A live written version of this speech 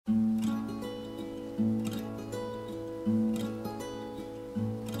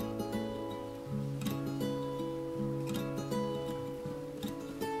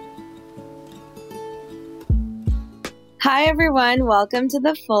Hi, everyone. Welcome to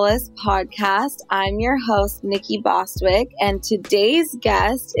the Fullest podcast. I'm your host, Nikki Bostwick, and today's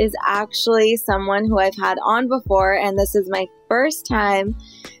guest is actually someone who I've had on before, and this is my first time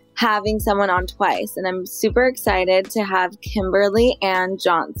having someone on twice, and I'm super excited to have Kimberly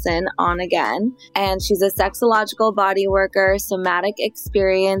Johnson on again. And she's a sexological bodyworker, somatic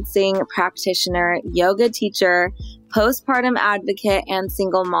experiencing practitioner, yoga teacher, postpartum advocate, and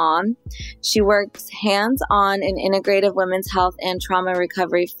single mom. She works hands-on in integrative women's health and trauma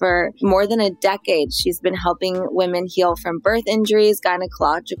recovery for more than a decade. She's been helping women heal from birth injuries,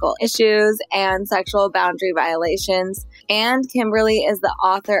 gynecological issues, and sexual boundary violations. And Kimberly is the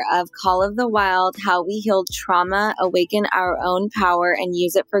author of Call of the Wild, How We Heal Trauma, Awaken Our Own Power, and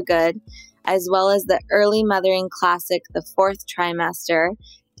Use It for Good, as well as the early mothering classic, The Fourth Trimester.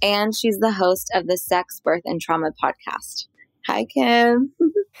 And she's the host of the Sex, Birth, and Trauma podcast. Hi, Kim.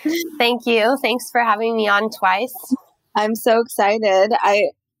 Thank you. Thanks for having me on twice. I'm so excited.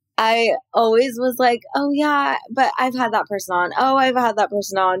 I always was like, oh yeah, but I've had that person on. Oh, I've had that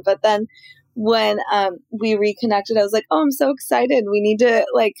person on. But then when we reconnected, I was like, oh, I'm so excited. We need to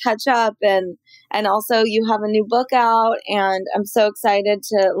catch up. And also you have a new book out, and I'm so excited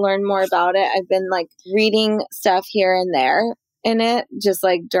to learn more about it. I've been reading stuff here and there in it, just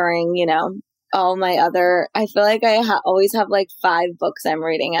during, all my other, I feel like I always have 5 books I'm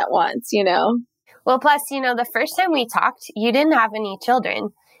reading at once, Well, plus, the first time we talked, you didn't have any children,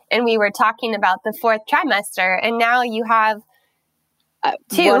 and we were talking about the 4th trimester, and now you have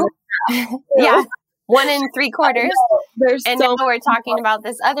 2. Yeah, 1 and 3/4. And now we're talking about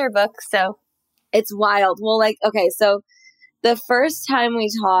this other book, so. It's wild. Well, okay, so the first time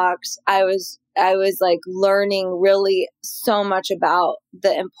we talked, I was learning really so much about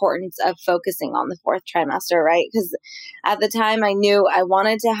the importance of focusing on the 4th trimester, right? Because at the time I knew I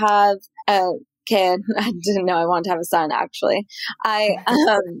wanted to have a kid. I didn't know I wanted to have a son, actually.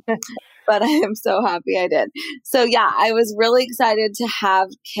 But I am so happy I did. So yeah, I was really excited to have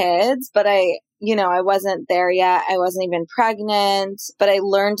kids, but I wasn't there yet. I wasn't even pregnant, but I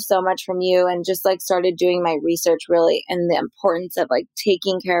learned so much from you and just started doing my research really, and the importance of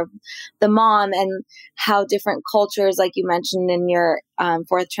taking care of the mom and how different cultures, like you mentioned in your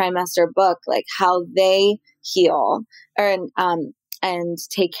 4th trimester book, how they heal and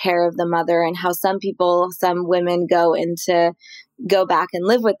take care of the mother, and how some women go back and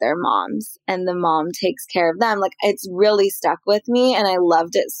live with their moms, and the mom takes care of them. It's really stuck with me, and I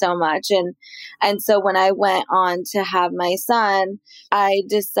loved it so much. And so when I went on to have my son, I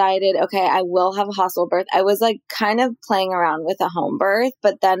decided, okay, I will have a hospital birth. I was kind of playing around with a home birth,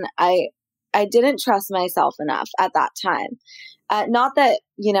 but then I didn't trust myself enough at that time. Not that,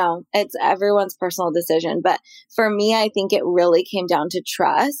 it's everyone's personal decision, but for me, I think it really came down to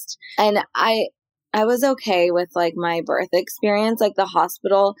trust. And I was okay with my birth experience. The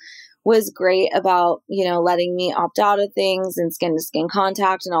hospital was great about, letting me opt out of things and skin to skin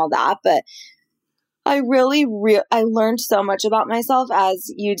contact and all that. But I really, I learned so much about myself,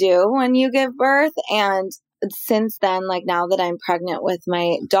 as you do when you give birth. And since then, now that I'm pregnant with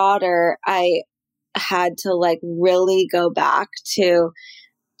my daughter, I had to really go back to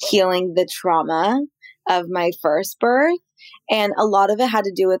healing the trauma of my first birth. And a lot of it had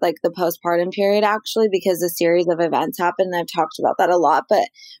to do with the postpartum period, actually, because a series of events happened. And I've talked about that a lot, but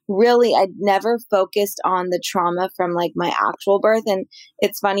really I'd never focused on the trauma from my actual birth. And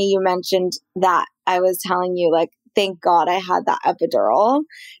it's funny you mentioned that. I was telling you, thank God I had that epidural,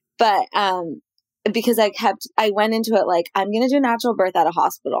 but, because I went into it I'm going to do a natural birth at a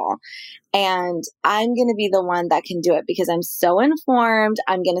hospital, and I'm going to be the one that can do it because I'm so informed.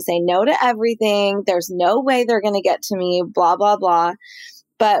 I'm going to say no to everything. There's no way they're going to get to me, blah, blah, blah.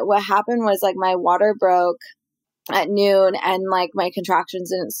 But what happened was my water broke at noon, and my contractions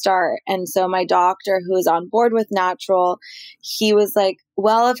didn't start. And so my doctor, who was on board with natural, he was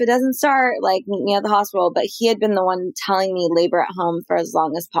well, if it doesn't start, meet me at the hospital. But he had been the one telling me labor at home for as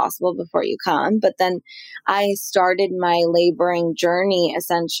long as possible before you come. But then I started my laboring journey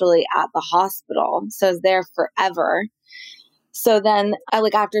essentially at the hospital. So I was there forever. So then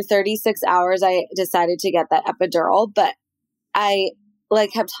after 36 hours, I decided to get that epidural, but I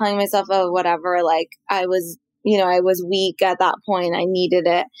kept telling myself, oh, whatever, I was weak at that point. I needed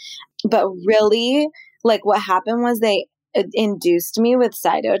it. But really, what happened was they induced me with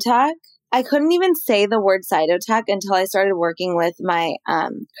cytotech. I couldn't even say the word cytotech until I started working with my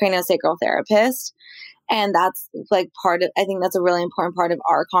craniosacral therapist. And that's I think that's a really important part of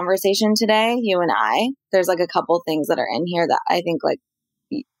our conversation today, you and I. There's a couple things that are in here that I think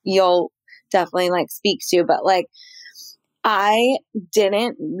you'll definitely speak to, but I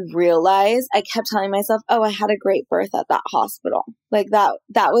didn't realize, I kept telling myself, oh, I had a great birth at that hospital. Like that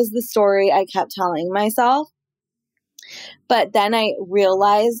was the story I kept telling myself. But then I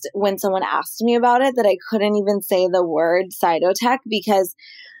realized when someone asked me about it that I couldn't even say the word cytotech because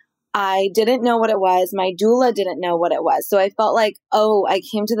I didn't know what it was. My doula didn't know what it was. So I felt like, oh, I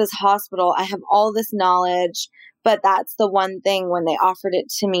came to this hospital. I have all this knowledge, but that's the one thing when they offered it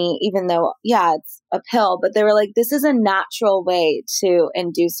to me, even though, yeah, it's a pill, but they were like, this is a natural way to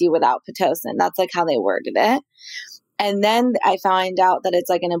induce you without Pitocin. That's like how they worded it. And then I found out that it's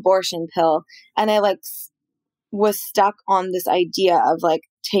like an abortion pill. And I like was stuck on this idea of like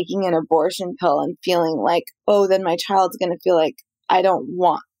taking an abortion pill and feeling like, oh, then my child's going to feel like I don't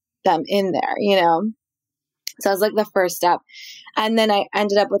want them in there, you know? So that was like the first step. And then I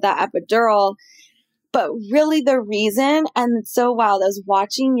ended up with that epidural. But really the reason, and it's so wild, I was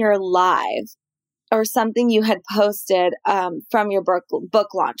watching your live or something you had posted from your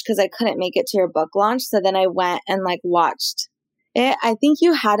book launch because I couldn't make it to your book launch. So then I went and like watched it. I think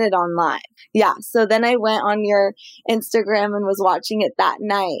you had it online. Yeah. So then I went on your Instagram and was watching it that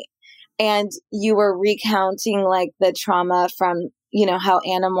night. And you were recounting like the trauma from, you know, how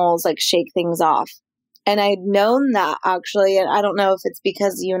animals like shake things off. And I'd known that actually, and I don't know if it's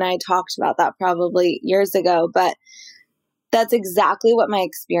because you and I talked about that probably years ago, but that's exactly what my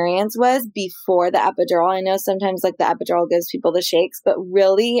experience was before the epidural. I know sometimes like the epidural gives people the shakes, but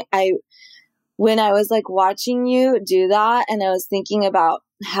really when I was like watching you do that and I was thinking about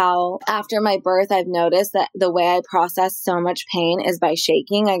how after my birth, I've noticed that the way I process so much pain is by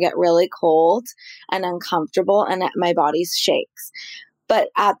shaking. I get really cold and uncomfortable and my body shakes. But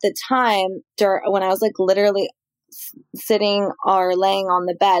at the time, when I was like literally sitting or laying on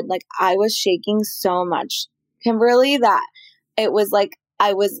the bed, like I was shaking so much, Kimberly, that it was like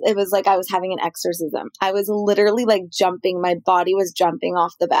I was having an exorcism. I was literally like jumping. My body was jumping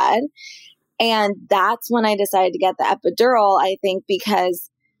off the bed. And that's when I decided to get the epidural, I think, because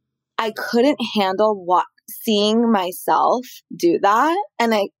I couldn't handle seeing myself do that.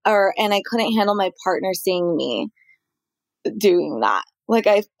 And I couldn't handle my partner seeing me doing that. Like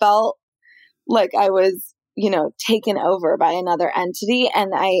I felt like I was, you know, taken over by another entity.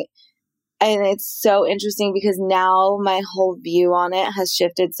 And it's so interesting because now my whole view on it has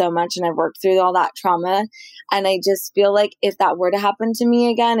shifted so much and I've worked through all that trauma. And I just feel like if that were to happen to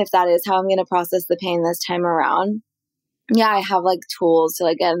me again, if that is how I'm going to process the pain this time around, yeah, I have like tools to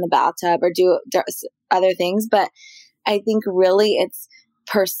like get in the bathtub or do other things. But I think really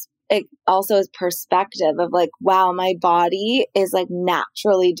it also is perspective of like, wow, my body is like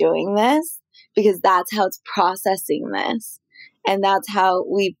naturally doing this because that's how it's processing this. And that's how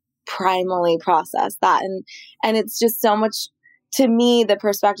we primally process that. And it's just so much, to me, the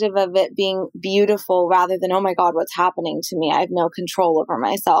perspective of it being beautiful rather than, oh my God, what's happening to me? I have no control over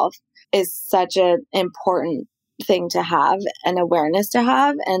myself is such an important thing to have and awareness to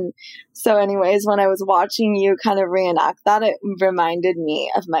have. And so anyways, when I was watching you kind of reenact that, it reminded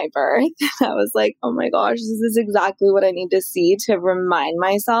me of my birth. I was like, oh my gosh, this is exactly what I need to see to remind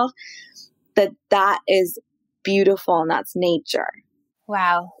myself that is beautiful and that's nature.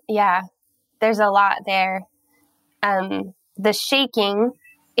 Wow. Yeah. There's a lot there. The shaking,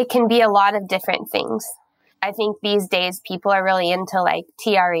 it can be a lot of different things. I think these days people are really into like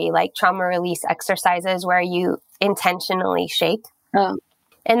TRE, like trauma release exercises where you intentionally shake. Oh.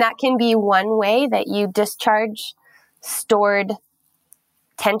 And that can be one way that you discharge stored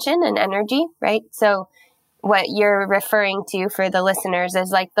tension and energy, right? So what you're referring to for the listeners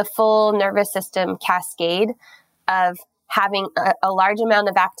is like the full nervous system cascade of having a large amount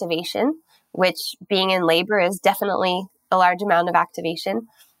of activation, which being in labor is definitely a large amount of activation.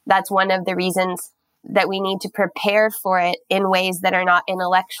 That's one of the reasons that we need to prepare for it in ways that are not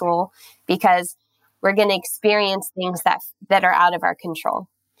intellectual, because we're going to experience things that are out of our control.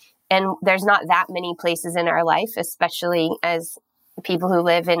 And there's not that many places in our life, especially as people who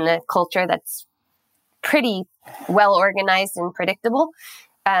live in a culture that's pretty well organized and predictable,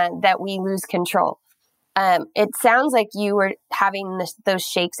 that we lose control. It sounds like you were having those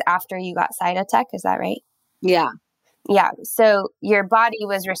shakes after you got Cytotec. Is that right? Yeah. Yeah. So your body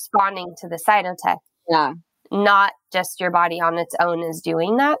was responding to the Cytotec. Yeah. Not just your body on its own is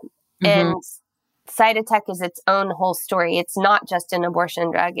doing that. Mm-hmm. And Cytotec is its own whole story. It's not just an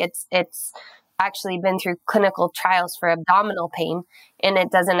abortion drug. It's actually been through clinical trials for abdominal pain, and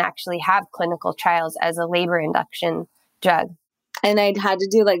it doesn't actually have clinical trials as a labor induction drug. And I'd had to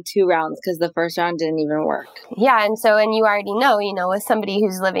do like 2 rounds because the first round didn't even work. Yeah. And you already know, with somebody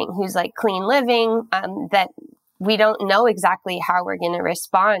who's like clean living, that we don't know exactly how we're going to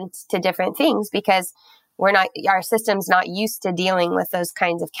respond to different things because our system's not used to dealing with those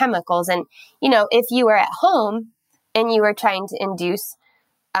kinds of chemicals. And, if you were at home and you were trying to induce,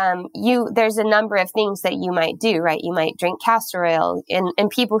 there's a number of things that you might do, right? You might drink castor oil, and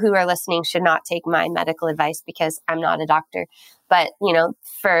people who are listening should not take my medical advice because I'm not a doctor. But,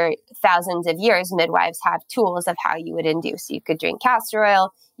 for thousands of years, midwives have tools of how you would induce. You could drink castor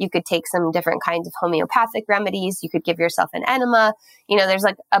oil. You could take some different kinds of homeopathic remedies. You could give yourself an enema. There's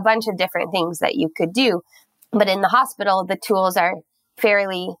like a bunch of different things that you could do. But in the hospital, the tools are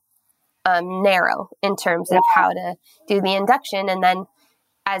fairly narrow in terms of how to do the induction. And then,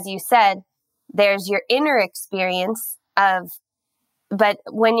 as you said, there's your inner experience but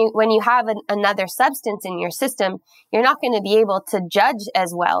when you have another substance in your system, you're not going to be able to judge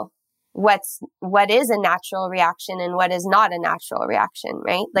as well what is a natural reaction and what is not a natural reaction,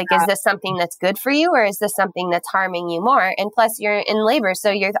 right? Like, is this something that's good for you, or is this something that's harming you more? And plus, you're in labor, so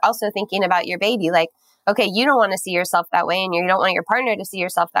you're also thinking about your baby. Like, okay, you don't want to see yourself that way, and you don't want your partner to see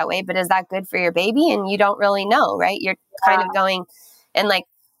yourself that way, but is that good for your baby? And you don't really know, right? You're kind of going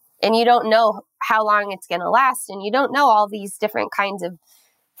and you don't know how long it's going to last, and you don't know all these different kinds of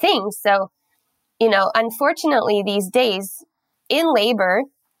things. So, unfortunately, these days in labor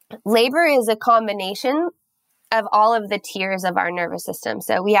is a combination of all of the tiers of our nervous system.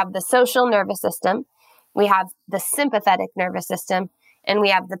 So we have the social nervous system, we have the sympathetic nervous system, and we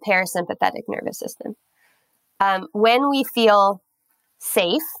have the parasympathetic nervous system. When we feel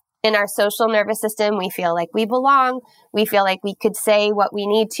safe in our social nervous system, we feel like we belong. We feel like we could say what we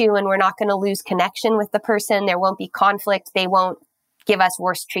need to, and we're not going to lose connection with the person. There won't be conflict. They won't give us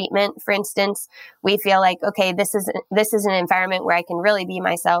worse treatment, for instance. We feel like, okay, this is an environment where I can really be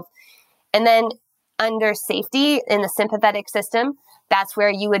myself. And then under safety in the sympathetic system, that's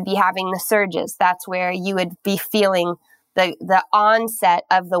where you would be having the surges. That's where you would be feeling the onset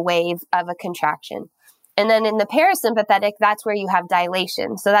of the wave of a contraction. And then in the parasympathetic, that's where you have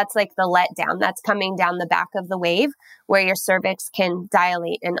dilation. So that's like the letdown. That's coming down the back of the wave where your cervix can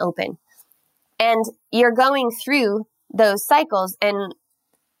dilate and open. And you're going through those cycles, and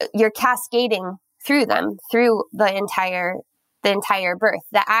you're cascading through them through the entire birth.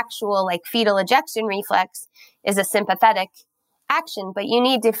 The actual like fetal ejection reflex is a sympathetic action, but you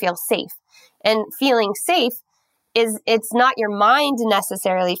need to feel safe. And feeling safe it's not your mind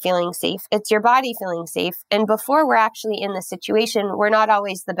necessarily feeling safe. It's your body feeling safe. And before we're actually in the situation, we're not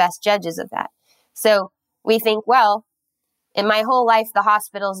always the best judges of that. So we think, well, in my whole life, the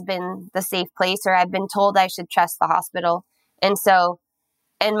hospital's been the safe place, or I've been told I should trust the hospital. And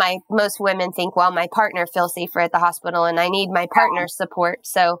most women think, well, my partner feels safer at the hospital and I need my partner's support.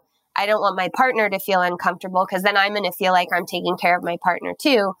 So I don't want my partner to feel uncomfortable, because then I'm going to feel like I'm taking care of my partner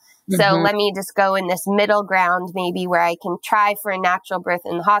too. So let me just go in this middle ground, maybe where I can try for a natural birth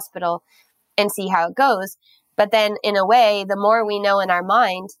in the hospital and see how it goes. But then in a way, the more we know in our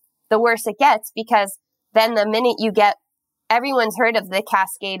mind, the worse it gets, because then the minute everyone's heard of the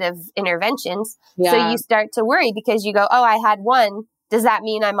cascade of interventions. Yeah. So you start to worry because you go, oh, I had one. Does that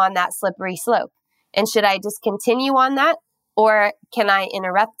mean I'm on that slippery slope? And should I just continue on that, or can I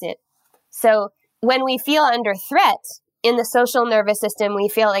interrupt it? So when we feel under threat in the social nervous system, we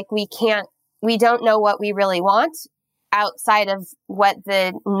feel like we don't know what we really want outside of what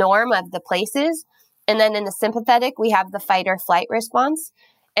the norm of the place is. And then in the sympathetic, we have the fight or flight response.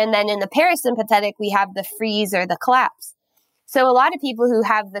 And then in the parasympathetic, we have the freeze or the collapse. So a lot of people who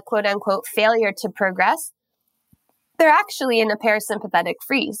have the quote unquote failure to progress, they're actually in a parasympathetic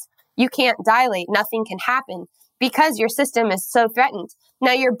freeze. You can't dilate. Nothing can happen because your system is so threatened.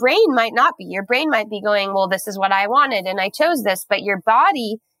 Now, your brain might not be. Your brain might be going, well, this is what I wanted and I chose this. But your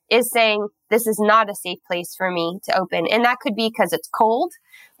body is saying, this is not a safe place for me to open. And that could be because it's cold.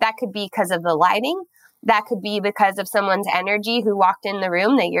 That could be because of the lighting. That could be because of someone's energy who walked in the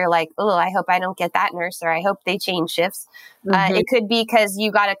room that you're like, oh, I hope I don't get that nurse, or I hope they change shifts. It could be because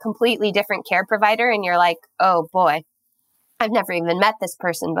you got a completely different care provider and you're like, oh boy, I've never even met this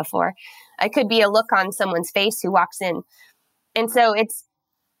person before. It could be a look on someone's face who walks in. And so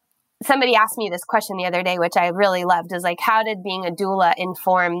somebody asked me this question the other day, which I really loved, is like, how did being a doula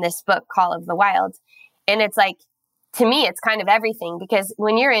inform this book, Call of the Wild? And it's like, to me, it's kind of everything, because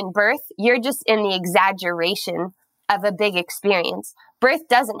when you're in birth, you're just in the exaggeration of a big experience. Birth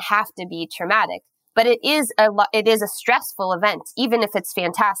doesn't have to be traumatic, but it is a stressful event, even if it's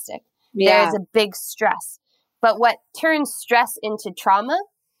fantastic. Yeah. There is a big stress. But what turns stress into trauma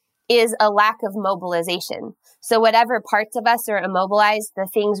is a lack of mobilization. So whatever parts of us are immobilized, the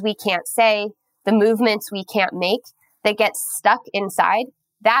things we can't say, the movements we can't make that get stuck inside,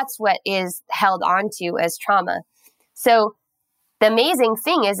 that's what is held onto as trauma. So the amazing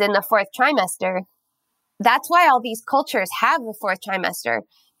thing is, in the fourth trimester, that's why all these cultures have the fourth trimester,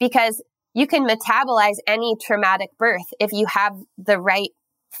 because you can metabolize any traumatic birth if you have the right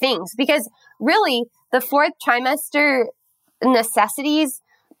things. Because really, the fourth trimester necessities,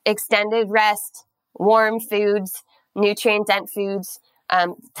 extended rest, warm foods, nutrient-dense foods,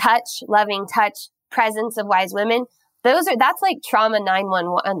 touch, loving touch, presence of wise women, that's like trauma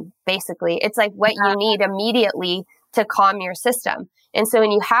 911, basically. It's like what you need immediately to calm your system. And so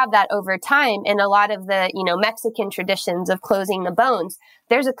when you have that over time, in a lot of the, Mexican traditions of closing the bones,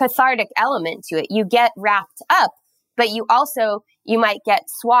 there's a cathartic element to it. You get wrapped up, but you might get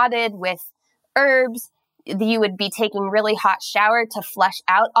swatted with herbs. You would be taking really hot shower to flush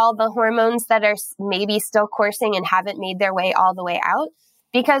out all the hormones that are maybe still coursing and haven't made their way all the way out.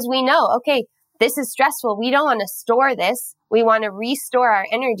 Because we know, okay, this is stressful. We don't want to store this. We want to restore our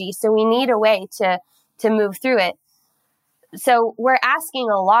energy. So we need a way to move through it. So we're asking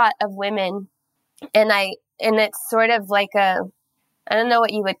a lot of women, and it's sort of like I don't know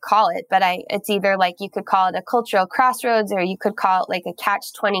what you would call it, but it's either like you could call it a cultural crossroads, or you could call it like a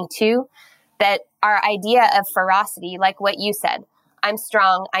catch-22, that our idea of ferocity, like what you said, I'm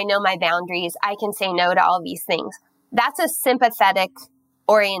strong, I know my boundaries, I can say no to all these things. That's a sympathetic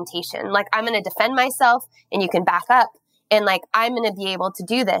orientation. Like, I'm going to defend myself and you can back up, and like, I'm going to be able to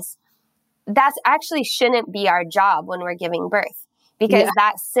do this. That's actually shouldn't be our job when we're giving birth, because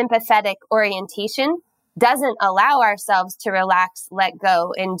that sympathetic orientation doesn't allow ourselves to relax, let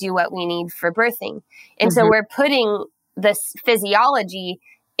go, and do what we need for birthing. And so we're putting this physiology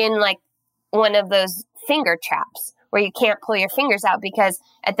in like one of those finger traps where you can't pull your fingers out, because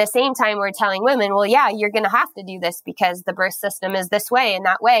at the same time we're telling women, well, yeah, you're going to have to do this because the birth system is this way and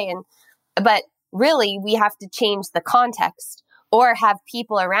that way. But really we have to change the context, or have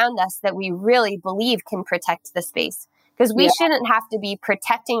people around us that we really believe can protect the space, because we shouldn't have to be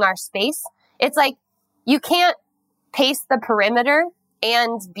protecting our space. It's like, you can't pace the perimeter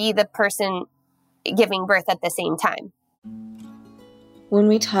and be the person giving birth at the same time. When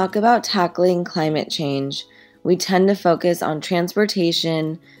we talk about tackling climate change, we tend to focus on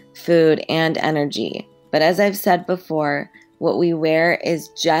transportation, food, and energy. But as I've said before, what we wear is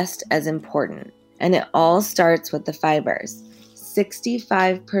just as important. And it all starts with the fibers.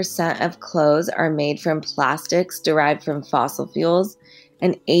 65% of clothes are made from plastics derived from fossil fuels,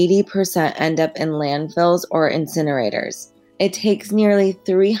 and 80% end up in landfills or incinerators. It takes nearly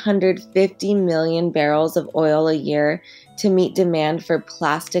 350 million barrels of oil a year to meet demand for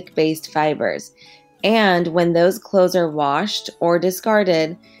plastic-based fibers. And when those clothes are washed or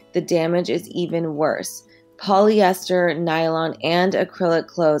discarded, the damage is even worse. Polyester, nylon, and acrylic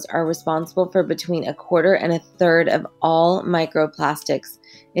clothes are responsible for between 1/4 and 1/3 of all microplastics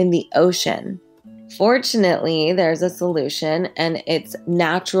in the ocean. Fortunately, there's a solution, and it's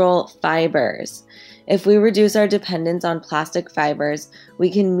natural fibers. If we reduce our dependence on plastic fibers,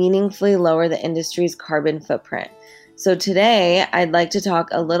 we can meaningfully lower the industry's carbon footprint. So today, I'd like to talk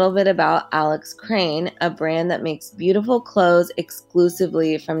a little bit about Alex Crane, a brand that makes beautiful clothes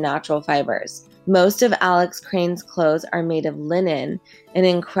exclusively from natural fibers. Most of Alex Crane's clothes are made of linen, an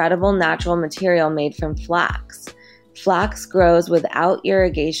incredible natural material made from flax. Flax grows without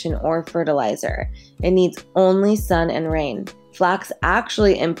irrigation or fertilizer. It needs only sun and rain. Flax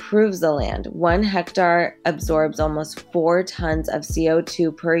actually improves the land. 1 hectare absorbs almost 4 tons of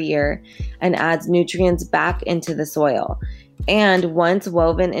CO2 per year and adds nutrients back into the soil. And once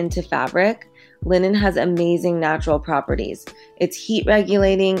woven into fabric, linen has amazing natural properties. It's heat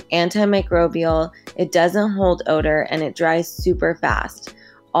regulating, antimicrobial, it doesn't hold odor, and it dries super fast.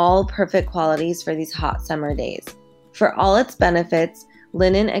 All perfect qualities for these hot summer days. For all its benefits,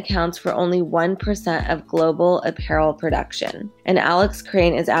 linen accounts for only 1% of global apparel production, and Alex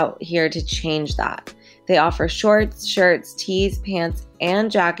Crane is out here to change that. They offer shorts, shirts, tees, pants, and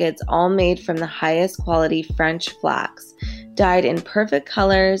jackets, all made from the highest quality French flax, dyed in perfect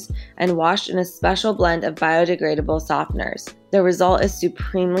colors and washed in a special blend of biodegradable softeners. The result is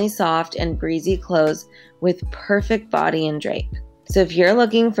supremely soft and breezy clothes with perfect body and drape. So if you're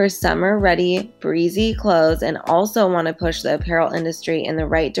looking for summer-ready, breezy clothes and also want to push the apparel industry in the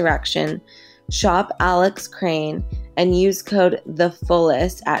right direction, shop Alex Crane and use code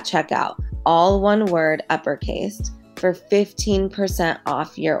THEFULLEST at checkout, all one word, uppercased, for 15%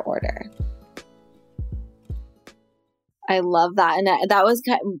 off your order. I love that. And that was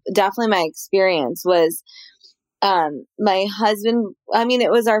definitely my experience was my husband,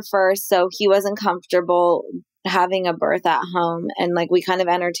 it was our first, so he wasn't comfortable having a birth at home, and like we kind of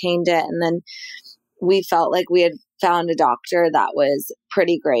entertained it, and then we felt like we had found a doctor that was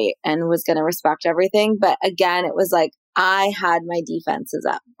pretty great and was going to respect everything. But again, it was like I had my defenses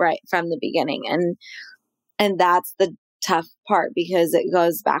up right from the beginning, and And that's the tough part because it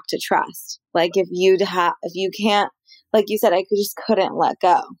goes back to trust. Like if you can't, like you said, just couldn't let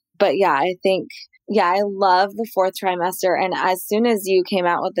go. But yeah, I think, I love the fourth trimester. And as soon as you came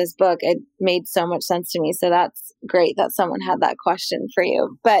out with this book, it made so much sense to me. So that's great that someone had that question for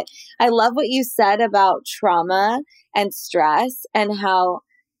you. But I love what you said about trauma and stress and how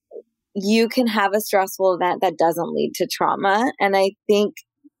you can have a stressful event that doesn't lead to trauma. And I think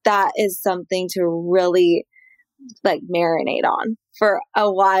that is something to really like marinate on for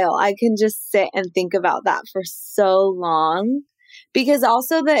a while. I can just sit and think about that for so long. Because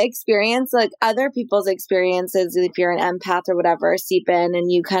also the experience, like other people's experiences, if you're an empath or whatever, seep in and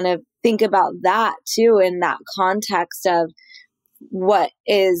you kind of think about that too in that context of what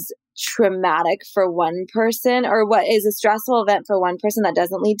is traumatic for one person or what is a stressful event for one person that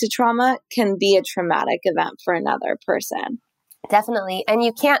doesn't lead to trauma can be a traumatic event for another person. Definitely. And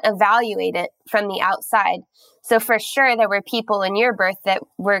you can't evaluate it from the outside. So for sure, there were people in your birth that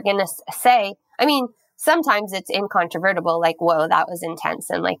were going to say, I mean, sometimes it's incontrovertible, like, whoa, that was intense.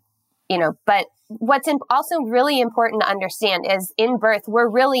 And like, but what's also really important to understand is in birth, we're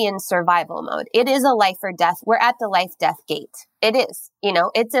really in survival mode. It is a life or death. We're at the life-death gate. It is,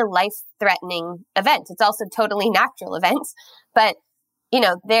 it's a life-threatening event. It's also totally natural events, but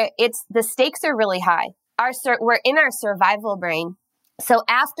the stakes are really high. We're in our survival brain. So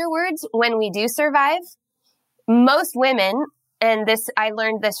afterwards, when we do survive, most women, and I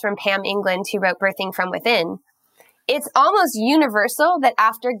learned this from Pam England, who wrote Birthing from Within, it's almost universal that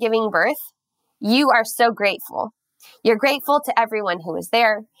after giving birth, you are so grateful. You're grateful to everyone who was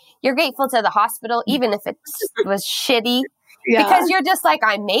there. You're grateful to the hospital, even if it was shitty, because you're just like,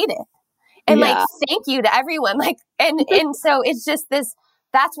 I made it. And like, thank you to everyone. Like, and so it's just this,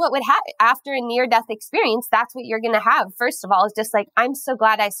 that's what would happen after a near-death experience. That's what you're going to have. First of all, is just like, I'm so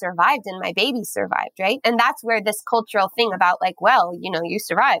glad I survived and my baby survived, right? And that's where this cultural thing about like, well, you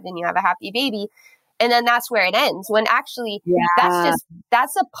survived and you have a happy baby. And then that's where it ends. When actually,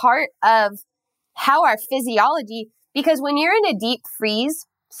 that's a part of how our physiology, because when you're in a deep freeze,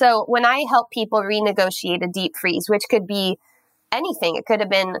 so when I help people renegotiate a deep freeze, which could be anything, it could have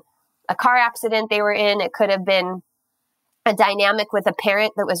been a car accident they were in, it could have been a dynamic with a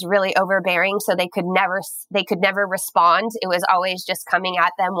parent that was really overbearing. So they could never respond. It was always just coming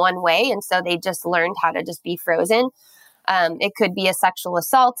at them one way. And so they just learned how to just be frozen. It could be a sexual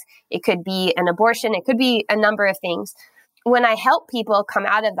assault. It could be an abortion. It could be a number of things. When I help people come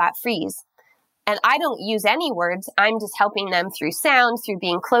out of that freeze, and I don't use any words, I'm just helping them through sound, through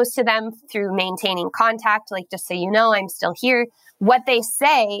being close to them, through maintaining contact, like just so you know, I'm still here. What they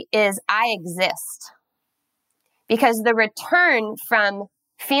say is, I exist. Because the return from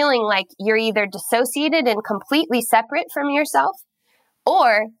feeling like you're either dissociated and completely separate from yourself,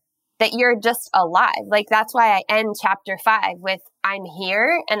 or that you're just alive. Like that's why I end chapter 5 with, I'm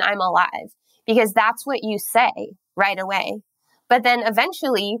here and I'm alive, because that's what you say right away. But then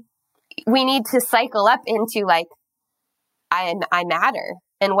eventually we need to cycle up into like, I matter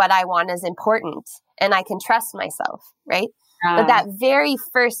and what I want is important and I can trust myself, right? But that very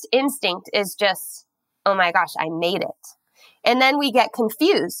first instinct is just, oh my gosh, I made it. And then we get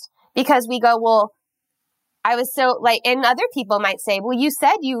confused because we go, well, I was so like, and other people might say, well, you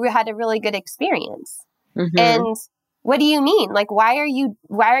said you had a really good experience. Mm-hmm. And what do you mean? Like, why are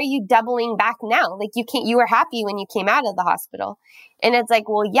you doubling back now? Like you were happy when you came out of the hospital. And it's like,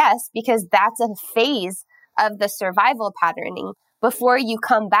 well, yes, because that's a phase of the survival patterning before you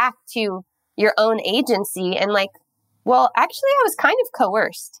come back to your own agency. And like, well, actually I was kind of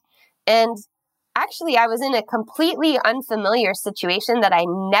coerced. And actually, I was in a completely unfamiliar situation that I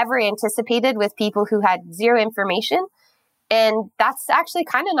never anticipated with people who had zero information. And that's actually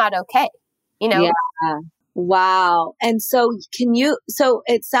kind of not okay, Yeah. Wow. And so so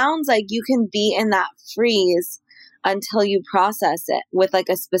it sounds like you can be in that freeze until you process it with like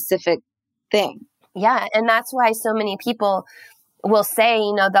a specific thing. Yeah. And that's why so many people will say,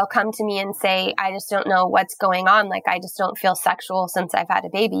 they'll come to me and say, I just don't know what's going on. Like, I just don't feel sexual since I've had a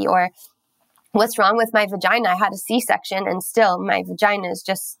baby, or what's wrong with my vagina? I had a C-section and still my vagina is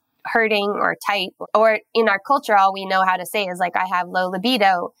just hurting or tight. Or in our culture, all we know how to say is like, I have low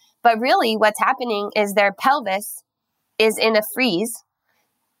libido. But really what's happening is their pelvis is in a freeze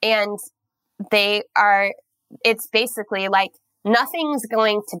and it's basically like nothing's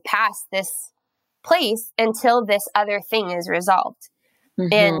going to pass this place until this other thing is resolved.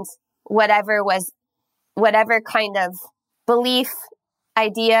 Mm-hmm. And whatever kind of belief,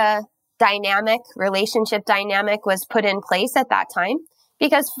 idea, relationship dynamic was put in place at that time.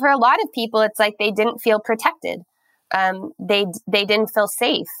 Because for a lot of people, it's like they didn't feel protected. They didn't feel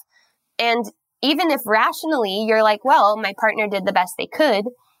safe. And even if rationally you're like, well, my partner did the best they could,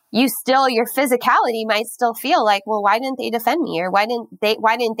 your physicality might still feel like, well, why didn't they defend me? Or why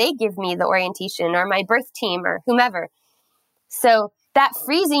didn't they give me the orientation or my birth team or whomever? So that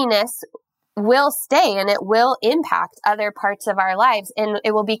freeziness will stay and it will impact other parts of our lives, and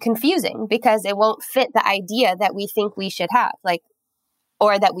it will be confusing because it won't fit the idea that we think we should have,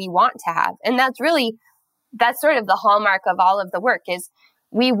 or that we want to have. And that's sort of the hallmark of all of the work is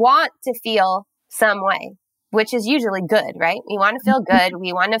we want to feel some way, which is usually good, right? We want to feel good.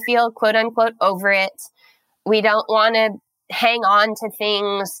 We want to feel quote unquote over it. We don't want to hang on to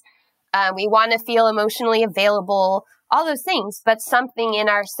things. We want to feel emotionally available, all those things. But something in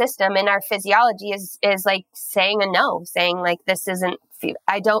our system, in our physiology is like saying a no, saying like,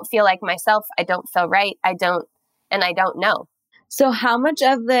 I don't feel like myself. I don't feel right. I don't know. So how much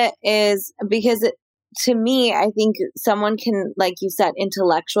of it is because to me, I think someone can, like you said,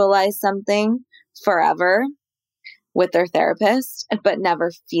 intellectualize something forever with their therapist, but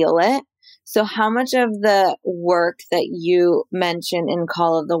never feel it. So how much of the work that you mentioned in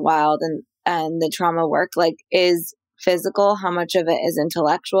Call of the Wild and the trauma work, like, is physical? How much of it is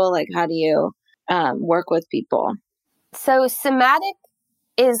intellectual? Like, how do you work with people? So somatic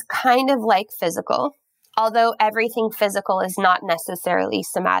is kind of like physical, although everything physical is not necessarily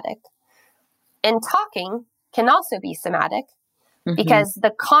somatic. And talking can also be somatic because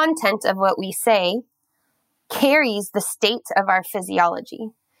the content of what we say carries the state of our physiology.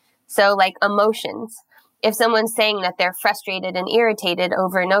 So like emotions, if someone's saying that they're frustrated and irritated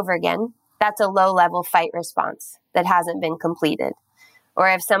over and over again, that's a low-level fight response that hasn't been completed. Or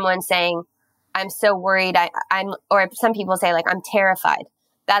if someone's saying, I'm so worried, or if some people say like, I'm terrified,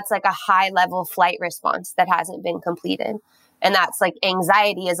 that's like a high-level flight response that hasn't been completed. And that's like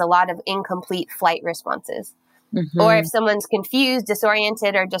anxiety is a lot of incomplete flight responses. Or if someone's confused,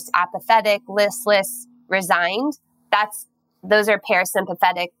 disoriented, or just apathetic, listless, resigned, those are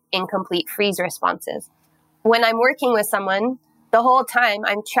parasympathetic, incomplete freeze responses. When I'm working with someone, the whole time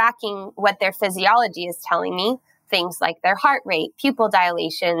I'm tracking what their physiology is telling me, things like their heart rate, pupil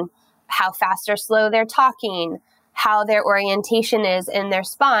dilation, how fast or slow they're talking, how their orientation is in their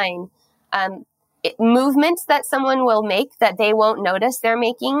spine, movements that someone will make that they won't notice they're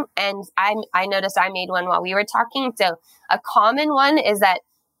making. And I noticed I made one while we were talking. So a common one is that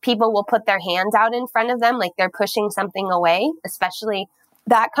people will put their hands out in front of them, like they're pushing something away, especially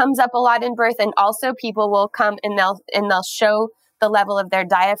that comes up a lot in birth. And also people will come and they'll show the level of their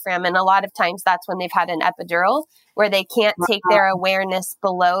diaphragm. And a lot of times that's when they've had an epidural where they can't take their awareness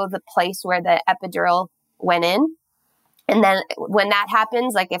below the place where the epidural went in. And then when that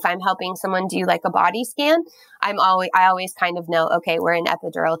happens, like if I'm helping someone do like a body scan, I always kind of know, okay, we're in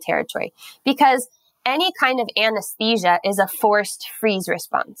epidural territory, because any kind of anesthesia is a forced freeze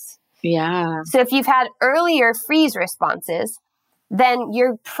response. Yeah. So if you've had earlier freeze responses, then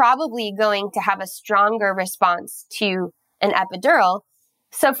you're probably going to have a stronger response to an epidural.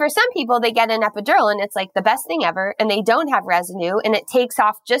 So for some people, they get an epidural and it's like the best thing ever, and they don't have residue, and it takes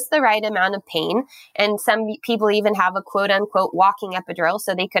off just the right amount of pain. And some people even have a quote unquote walking epidural,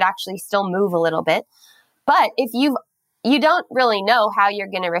 so they could actually still move a little bit. But if you don't really know how you're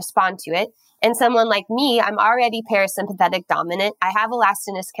going to respond to it. And someone like me, I'm already parasympathetic dominant. I have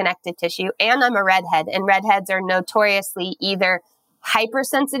elastinous connective tissue, and I'm a redhead. And redheads are notoriously either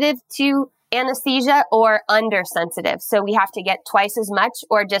hypersensitive to anesthesia or undersensitive. So we have to get twice as much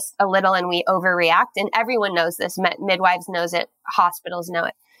or just a little, and we overreact. And everyone knows this. Midwives knows it. Hospitals know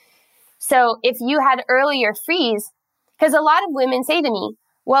it. So if you had earlier freeze, because a lot of women say to me,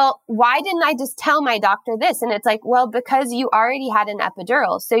 well, why didn't I just tell my doctor this? And it's like, well, because you already had an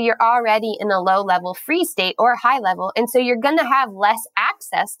epidural. So you're already in a low level freeze state or high level. And so you're going to have less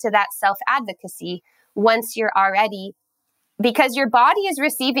access to that self-advocacy once you're already, because your body is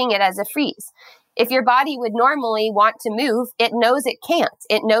receiving it as a freeze. If your body would normally want to move, it knows it can't.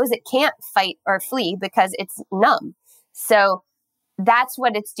 It knows it can't fight or flee because it's numb. So that's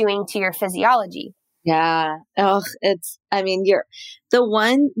what it's doing to your physiology. Yeah. Oh, you're the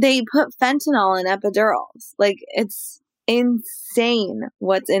one, they put fentanyl in epidurals. Like, it's insane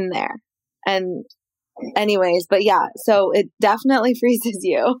what's in there. And anyways, but yeah, so it definitely freezes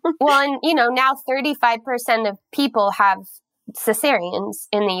you. Well, and now 35% of people have cesareans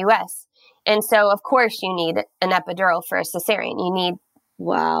in the US. And so of course you need an epidural for a cesarean.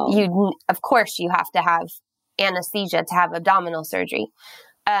 Of course you have to have anesthesia to have abdominal surgery.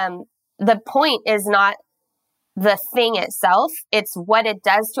 The point is not the thing itself, it's what it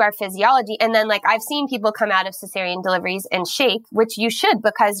does to our physiology. And then like I've seen people come out of cesarean deliveries and shake, which you should,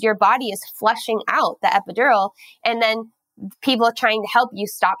 because your body is flushing out the epidural. And then people trying to help you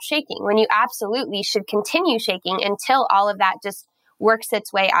stop shaking, when you absolutely should continue shaking until all of that just works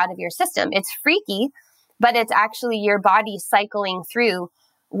its way out of your system. It's freaky, but it's actually your body cycling through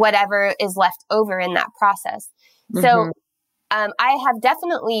whatever is left over in that process. So I have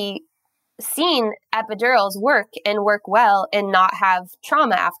definitely seen epidurals work and work well and not have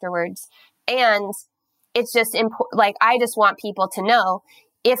trauma afterwards. And it's just like, I just want people to know,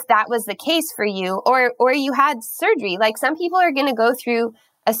 if that was the case for you, or you had surgery, like some people are going to go through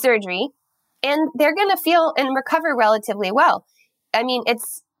a surgery and they're going to feel and recover relatively well. I mean,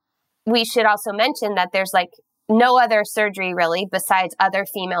 we should also mention that there's like no other surgery really besides other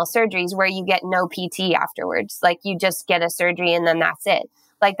female surgeries where you get no PT afterwards. Like you just get a surgery and then that's it.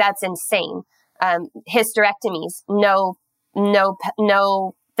 Like that's insane. Hysterectomies, no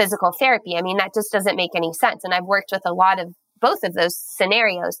physical therapy. I mean, that just doesn't make any sense. And I've worked with a lot of both of those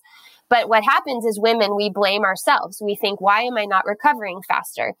scenarios. But what happens is women, we blame ourselves. We think, why am I not recovering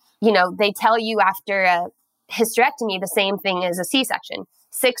faster? You know, they tell you after a hysterectomy, the same thing as a C-section,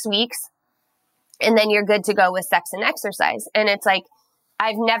 6 weeks, and then you're good to go with sex and exercise. And it's like,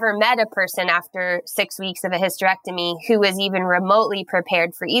 I've never met a person after 6 weeks of a hysterectomy who was even remotely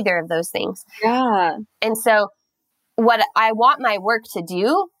prepared for either of those things. Yeah. And so what I want my work to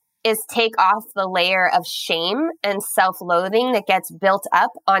do is take off the layer of shame and self-loathing that gets built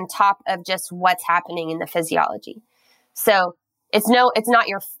up on top of just what's happening in the physiology. So it's not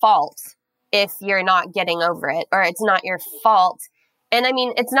your fault if you're not getting over it, or it's not your fault. And I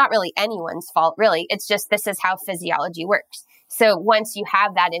mean, it's not really anyone's fault, really. It's just, this is how physiology works. So once you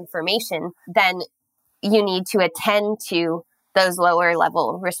have that information, then you need to attend to those lower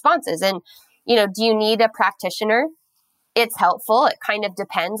level responses. And, you know, do you need a practitioner? It's helpful. It kind of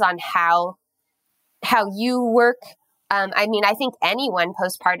depends on how you work. I mean, I think anyone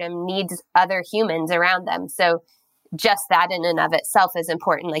postpartum needs other humans around them. So just that in and of itself is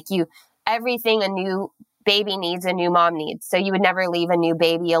important. Like everything a new baby needs, a new mom needs. So you would never leave a new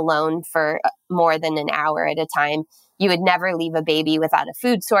baby alone for more than an hour at a time. You would never leave a baby without a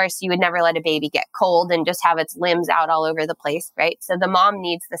food source. You would never let a baby get cold and just have its limbs out all over the place, right? So the mom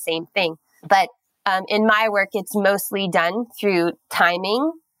needs the same thing. But in my work, it's mostly done through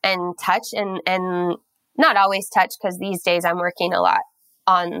timing and touch, and not always touch, because these days I'm working a lot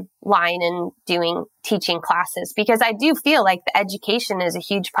online and teaching classes, because I do feel like the education is a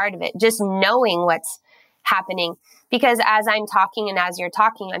huge part of it. Just knowing what's happening, because as I'm talking and as you're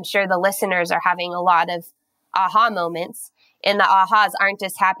talking, I'm sure the listeners are having a lot of aha moments, and the ahas aren't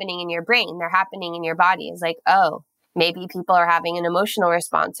just happening in your brain. They're happening in your body. It's like, oh, maybe people are having an emotional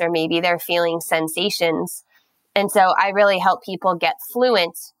response, or maybe they're feeling sensations. And so I really help people get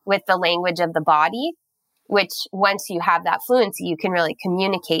fluent with the language of the body, which once you have that fluency, you can really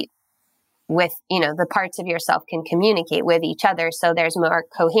communicate with, you know, the parts of yourself can communicate with each other. So there's more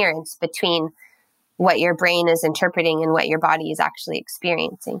coherence between what your brain is interpreting and what your body is actually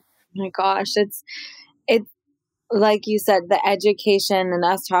experiencing. Oh my gosh, it's like you said, the education and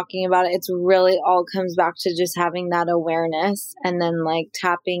us talking about it, it's really all comes back to just having that awareness and then like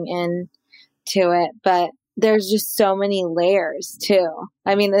tapping in to it. But there's just so many layers too.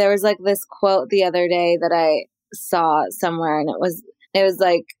 I mean, there was like this quote the other day that I saw somewhere, and it was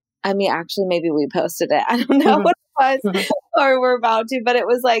like, I mean, actually maybe we posted it. I don't know what it was or we're about to, but it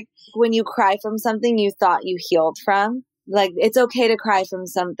was like, when you cry from something you thought you healed from, like it's okay to cry from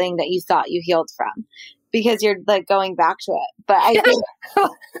something that you thought you healed from, because you're like going back to it. But I think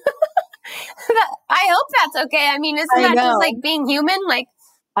I hope that's okay. I mean, isn't that just like being human? Like,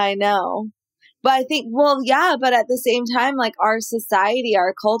 I know. But I think, well, yeah, but at the same time, like our society,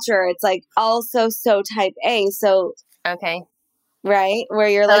 our culture, it's like also so type A. So, okay. Right? Where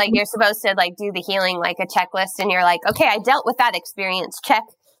you're so like you're supposed to like do the healing, like a checklist, and you're like, okay, I dealt with that experience. Check.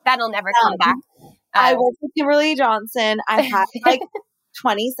 That'll never come back. I worked with Kimberly Johnson. I had like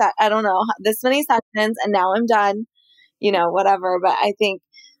 20 I don't know, this many sessions, and now I'm done, you know, whatever. But I think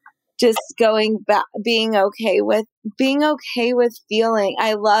just going back, being okay with feeling.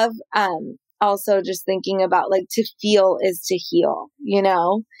 I love, also just thinking about like, to feel is to heal, you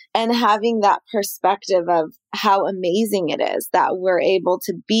know, and having that perspective of how amazing it is that we're able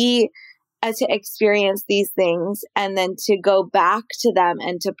to be, to experience these things and then to go back to them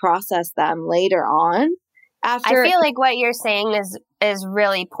and to process them later on. After, I feel like what you're saying is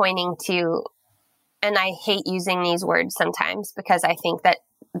really pointing to, and I hate using these words sometimes because I think that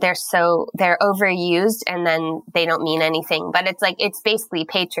they're overused and then they don't mean anything. But it's like, it's basically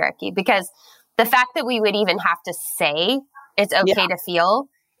patriarchy, because the fact that we would even have to say it's okay to feel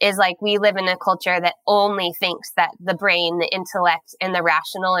is like, we live in a culture that only thinks that the brain, the intellect, and the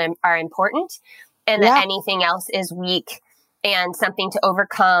rational are important, and that anything else is weak and something to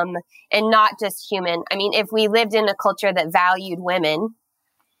overcome and not just human. I mean, if we lived in a culture that valued women,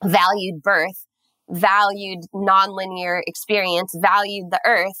 valued birth, valued nonlinear experience, valued the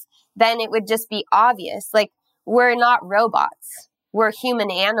earth, then it would just be obvious. Like, we're not robots. We're human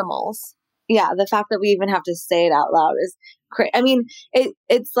animals. Yeah, the fact that we even have to say it out loud is crazy. I mean,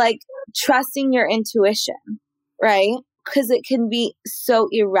 it's like trusting your intuition, right? Because it can be so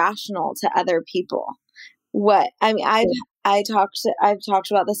irrational to other people. I've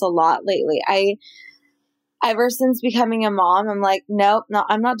talked about this a lot lately. Ever since becoming a mom, I'm like, nope, no,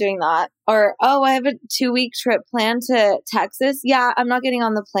 I'm not doing that. Or, oh, I have a 2-week trip planned to Texas. Yeah, I'm not getting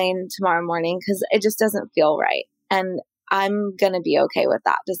on the plane tomorrow morning because it just doesn't feel right. And I'm going to be okay with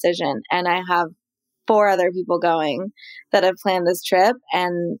that decision. And I have 4 other people going that have planned this trip,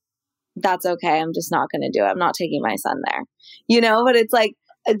 and that's okay. I'm just not going to do it. I'm not taking my son there, but it's like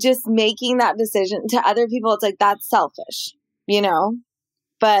just making that decision to other people. It's like, that's selfish,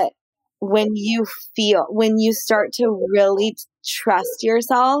 but when you start to really trust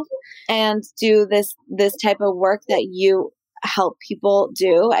yourself and do this type of work that you help people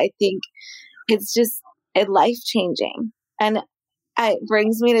do, I think it's just life changing. And it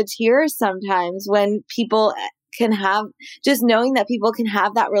brings me to tears sometimes when people can have, just knowing that people can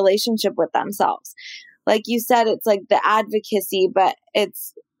have that relationship with themselves. Like you said, it's like the advocacy, but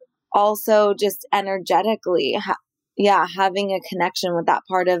it's also just energetically, having a connection with that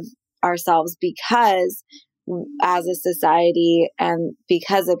part of ourselves, because as a society and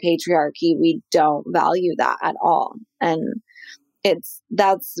because of patriarchy, we don't value that at all. And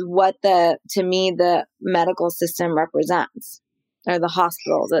that's what to me, the medical system represents, or the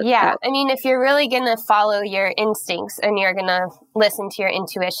hospitals. Yeah. I mean, if you're really going to follow your instincts and you're going to listen to your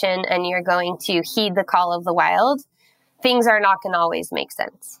intuition and you're going to heed the call of the wild, things are not going to always make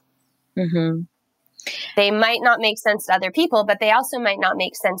sense. Mm-hmm. They might not make sense to other people, but they also might not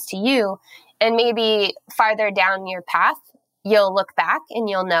make sense to you. And maybe farther down your path, you'll look back and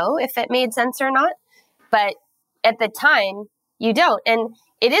you'll know if it made sense or not. But at the time, you don't. And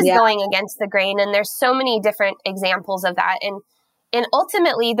it is going against the grain. And there's so many different examples of that. And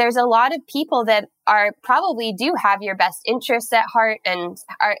ultimately, there's a lot of people that probably do have your best interests at heart and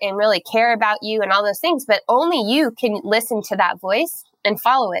really care about you and all those things. But only you can listen to that voice and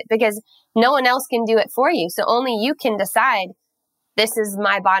follow it, because no one else can do it for you. So only you can decide, this is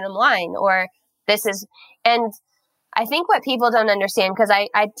my bottom line, or this is, and I think what people don't understand, because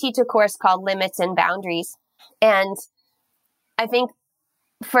I teach a course called Limits and Boundaries. And I think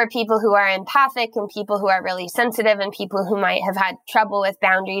for people who are empathic and people who are really sensitive and people who might have had trouble with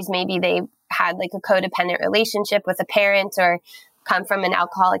boundaries, maybe they had like a codependent relationship with a parent or come from an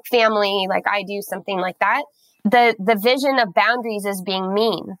alcoholic family, like I do, something like that. The vision of boundaries is being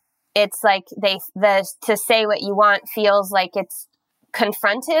mean. It's like to say what you want feels like it's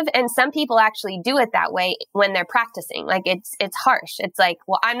confrontive. And some people actually do it that way when they're practicing. Like it's harsh. It's like,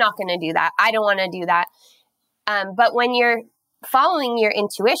 well, I'm not going to do that. I don't want to do that. But when you're following your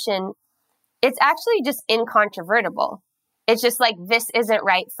intuition, it's actually just incontrovertible. It's just like, this isn't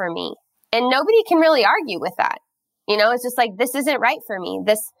right for me. And nobody can really argue with that. It's just like, this isn't right for me.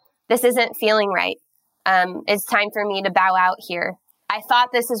 This isn't feeling right. It's time for me to bow out here. I thought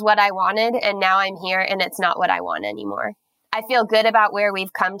this is what I wanted, and now I'm here and it's not what I want anymore. I feel good about where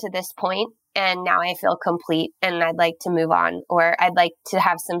we've come to this point, and now I feel complete and I'd like to move on, or I'd like to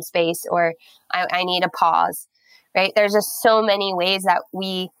have some space, or I need a pause, right? There's just so many ways that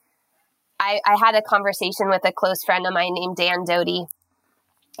I had a conversation with a close friend of mine named Dan Doty,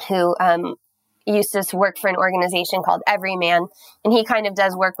 who used to work for an organization called Everyman. And he kind of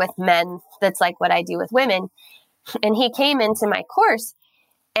does work with men. That's like what I do with women. And he came into my course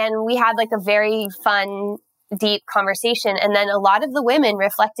and we had like a very fun, deep conversation. And then a lot of the women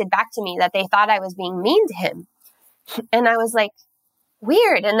reflected back to me that they thought I was being mean to him. And I was like,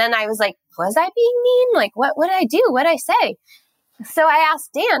 weird. And then I was like, was I being mean? Like, what did I do? What did I say? So I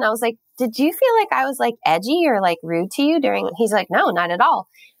asked Dan, I was like, did you feel like I was like edgy or like rude to you during? He's like, no, not at all.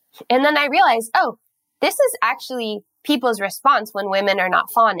 And then I realized, oh, this is actually people's response when women are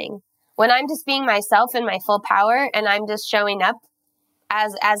not fawning. When I'm just being myself in my full power and I'm just showing up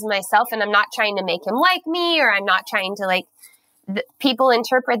as myself, and I'm not trying to make him like me, or I'm not trying to people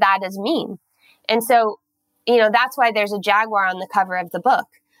interpret that as mean. And so, that's why there's a jaguar on the cover of the book,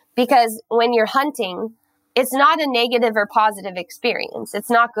 because when you're hunting, it's not a negative or positive experience. It's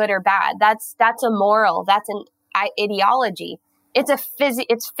not good or bad. That's a moral. That's an ideology.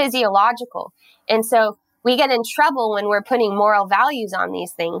 It's physiological. And so we get in trouble when we're putting moral values on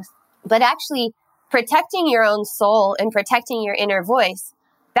these things. But actually protecting your own soul and protecting your inner voice,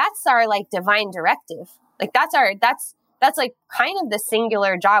 that's our divine directive. That's that's like kind of the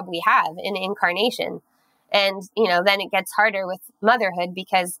singular job we have in incarnation. And, then it gets harder with motherhood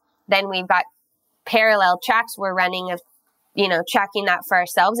because then we've got parallel tracks we're running of, tracking that for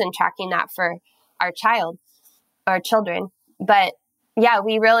ourselves and tracking that for our child or children. But yeah,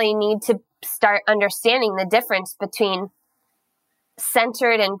 we really need to start understanding the difference between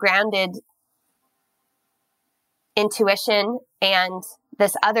centered and grounded intuition and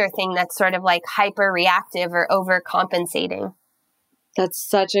this other thing that's sort of like hyper reactive or overcompensating. That's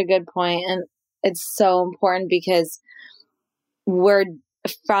such a good point. And it's so important because we're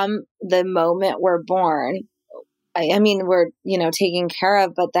from the moment we're born, I mean, we're, taken care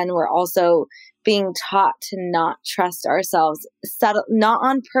of, but then we're also being taught to not trust ourselves, subtle, not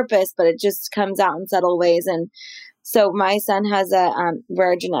on purpose, but it just comes out in subtle ways. And so my son has a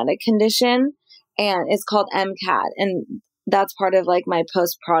rare genetic condition, and it's called MCAD. And that's part of like my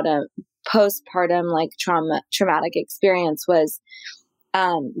postpartum like traumatic experience was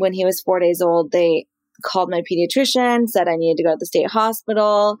when he was 4 days old, they called my pediatrician, said I needed to go to the state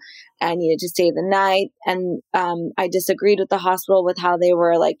hospital. I needed to stay the night. And I disagreed with the hospital with how they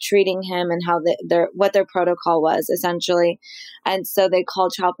were like treating him and how what their protocol was essentially. And so they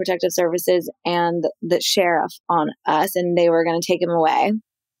called Child Protective Services and the sheriff on us, and they were going to take him away.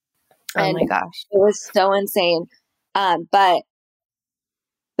 Oh my gosh. It was so insane. But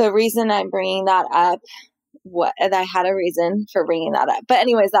the reason I'm bringing that up, and I had a reason for bringing that up. But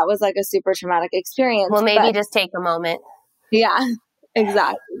anyways, that was like a super traumatic experience. Well, maybe just take a moment. Yeah,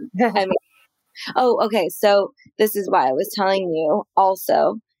 exactly. I mean, okay. So this is why I was telling you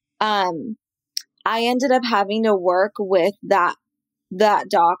also, I ended up having to work with that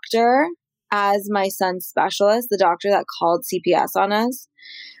doctor as my son's specialist, the doctor that called CPS on us,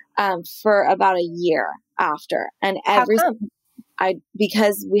 for about a year after. And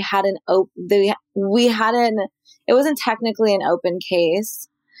because we had it wasn't technically an open case,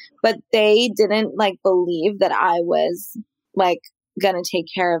 but they didn't like believe that I was like going to take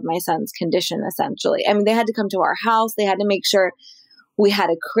care of my son's condition essentially. I mean, they had to come to our house. They had to make sure we had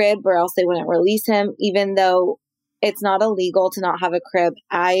a crib or else they wouldn't release him, even though it's not illegal to not have a crib.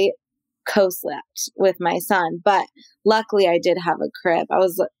 I co-slept with my son, but luckily I did have a crib. I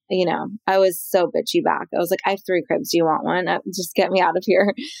was so bitchy back. I was like, I have 3 cribs. Do you want one? Just get me out of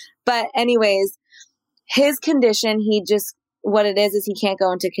here. But anyways, his condition, what it is he can't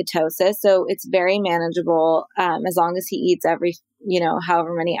go into ketosis. So it's very manageable. As long as he eats every,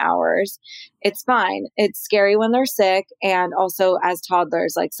 however many hours, it's fine. It's scary when they're sick. And also as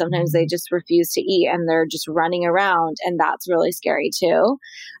toddlers, like sometimes they just refuse to eat and they're just running around, and that's really scary too.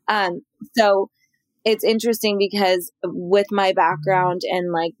 So it's interesting because with my background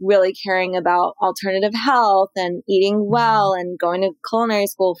and like really caring about alternative health and eating well and going to culinary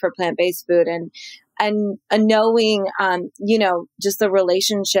school for plant-based food and knowing, just the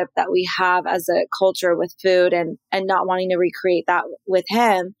relationship that we have as a culture with food and not wanting to recreate that with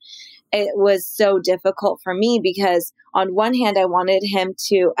him, it was so difficult for me because on one hand, I wanted him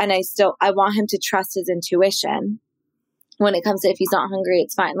to, and I want him to trust his intuition. When it comes to if he's not hungry,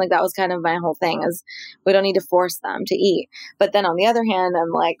 it's fine. Like that was kind of my whole thing is we don't need to force them to eat. But then on the other hand,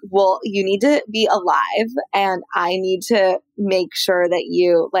 I'm like, well, you need to be alive and I need to make sure that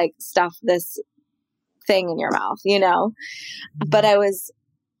you like stuff this thing in your mouth, But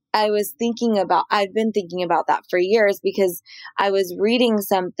I've been thinking about that for years because I was reading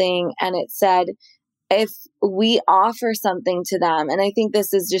something and it said, if we offer something to them, and I think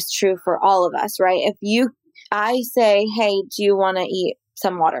this is just true for all of us, right? I say, hey, do you want to eat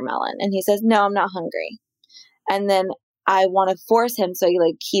some watermelon? And he says, no, I'm not hungry. And then I want to force him. So you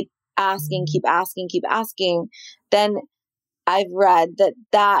like keep asking. Then I've read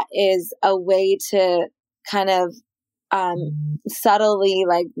that is a way to kind of subtly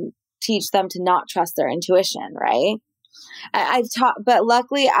like teach them to not trust their intuition, right? I've taught, but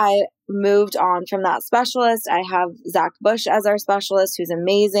luckily I moved on from that specialist. I have Zach Bush as our specialist, who's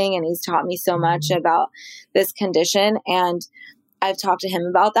amazing. And he's taught me so much about this condition. And I've talked to him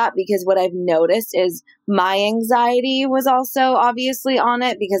about that because what I've noticed is my anxiety was also obviously on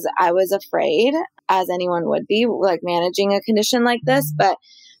it because I was afraid, as anyone would be, like managing a condition like this. But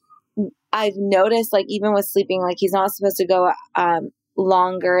I've noticed, like, even with sleeping, like he's not supposed to go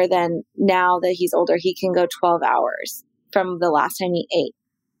longer than, now that he's older, he can go 12 hours from the last time he ate.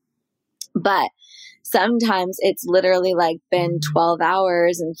 But sometimes it's literally like been 12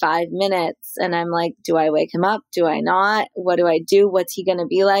 hours and 5 minutes. And I'm like, do I wake him up? Do I not? What do I do? What's he going to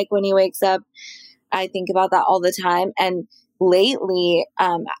be like when he wakes up? I think about that all the time. And lately,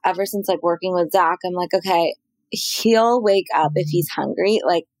 ever since like working with Zach, I'm like, okay, he'll wake up if he's hungry.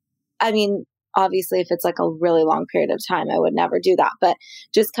 Like, I mean, obviously if it's like a really long period of time, I would never do that, but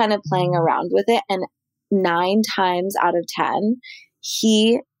just kind of playing around with it. And 9 times out of 10,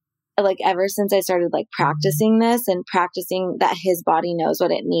 he, like, ever since I started like practicing this and practicing that his body knows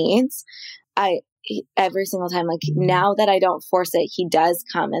what it needs, every single time, like now that I don't force it, he does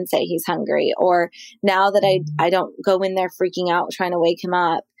come and say he's hungry. Or now that I don't go in there freaking out trying to wake him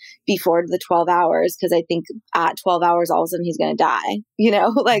up before the 12 hours, because I think at 12 hours all of a sudden he's going to die,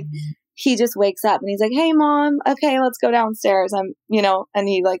 like he just wakes up and he's like, hey mom, okay, let's go downstairs. And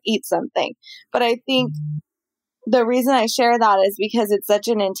he like eats something. But I think the reason I share that is because it's such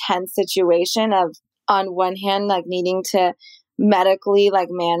an intense situation of, on one hand, like needing to medically like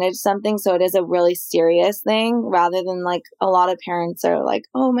manage something. So it is a really serious thing, rather than like a lot of parents are like,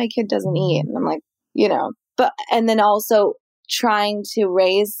 oh, my kid doesn't eat. And I'm like, and then also trying to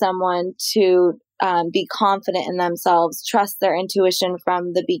raise someone to be confident in themselves, trust their intuition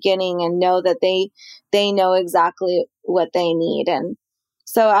from the beginning, and know that they know exactly what they need. And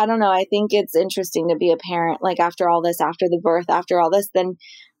so I don't know. I think it's interesting to be a parent, like after all this, after the birth, after all this, then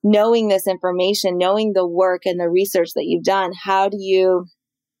knowing this information, knowing the work and the research that you've done, how do you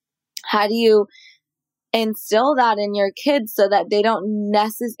instill that in your kids so that they don't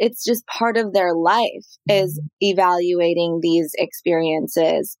it's just part of their life, is evaluating these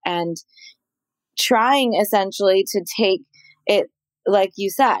experiences and trying essentially to take it, like you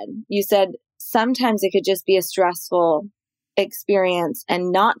said, sometimes it could just be a stressful experience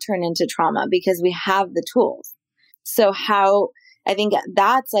and not turn into trauma because we have the tools. So I think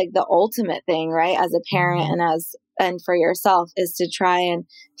that's like the ultimate thing, right? As a parent and for yourself, is to try and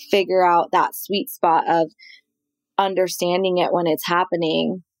figure out that sweet spot of understanding it when it's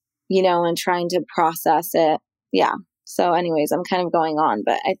happening, and trying to process it. Yeah. So anyways, I'm kind of going on,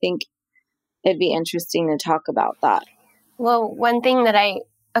 but I think it'd be interesting to talk about that. Well,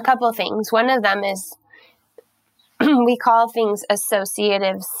 a couple of things. One of them is we call things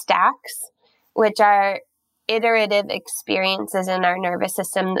associative stacks, which are iterative experiences in our nervous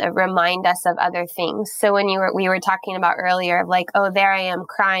system that remind us of other things. So when we were talking about earlier, like, oh, there I am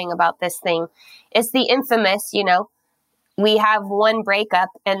crying about this thing. It's the infamous, we have one breakup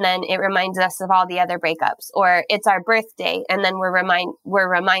and then it reminds us of all the other breakups, or it's our birthday and then we're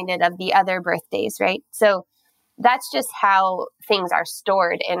reminded of the other birthdays, right? So that's just how things are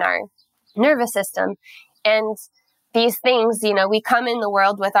stored in our nervous system. And these things, we come in the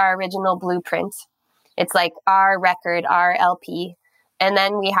world with our original blueprint. It's like our record, our LP. And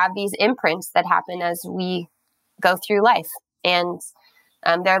then we have these imprints that happen as we go through life. And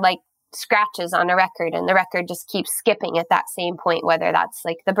they're like scratches on a record, and the record just keeps skipping at that same point, whether that's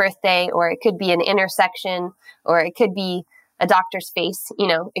like the birthday, or it could be an intersection, or it could be a doctor's face,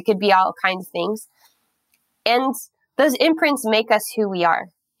 it could be all kinds of things. And those imprints make us who we are.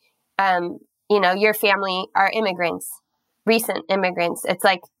 Your family are immigrants, recent immigrants. It's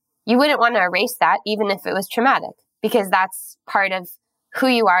like, you wouldn't want to erase that, even if it was traumatic, because that's part of who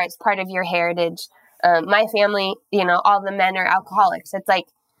you are. It's part of your heritage. My family, all the men are alcoholics. It's like,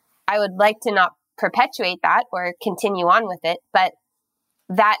 I would like to not perpetuate that or continue on with it, but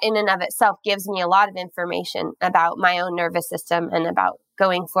that in and of itself gives me a lot of information about my own nervous system and about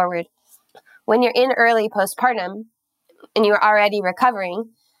going forward. When you're in early postpartum and you're already recovering,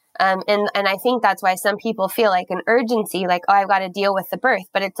 and I think that's why some people feel like an urgency, like, oh, I've got to deal with the birth.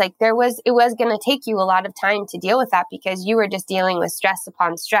 But it's like it was going to take you a lot of time to deal with that, because you were just dealing with stress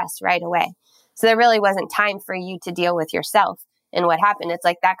upon stress right away. So there really wasn't time for you to deal with yourself and what happened. It's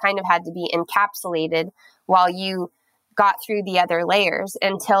like that kind of had to be encapsulated while you got through the other layers,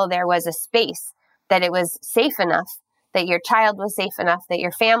 until there was a space that it was safe enough, that your child was safe enough, that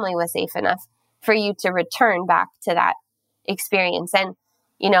your family was safe enough for you to return back to that experience. And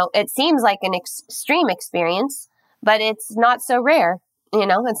it seems like an extreme experience, but it's not so rare.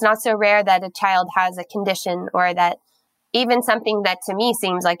 It's not so rare that a child has a condition, or that even something that to me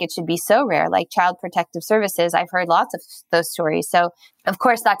seems like it should be so rare, like Child Protective Services. I've heard lots of those stories. So of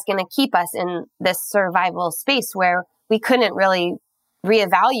course that's going to keep us in this survival space where we couldn't really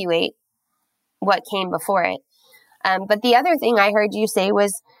reevaluate what came before it. But the other thing I heard you say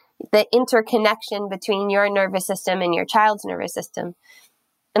was the interconnection between your nervous system and your child's nervous system.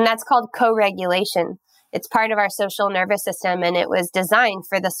 And that's called co-regulation. It's part of our social nervous system, and it was designed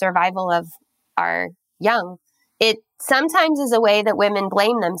for the survival of our young. It sometimes is a way that women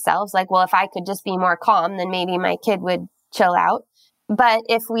blame themselves, like, well, if I could just be more calm, then maybe my kid would chill out. But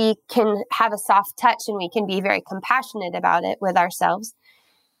if we can have a soft touch and we can be very compassionate about it with ourselves,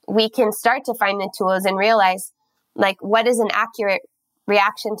 we can start to find the tools and realize, like, what is an accurate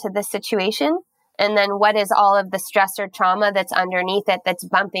reaction to this situation, And then what is all of the stress or trauma that's underneath it, that's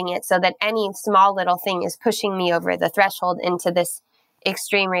bumping it, so that any small little thing is pushing me over the threshold into this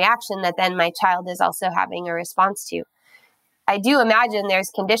extreme reaction that then my child is also having a response to. I do imagine there's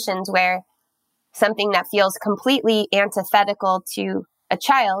conditions where something that feels completely antithetical to a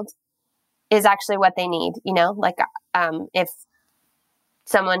child is actually what they need, like if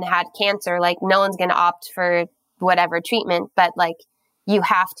someone had cancer, like no one's going to opt for whatever treatment, but like you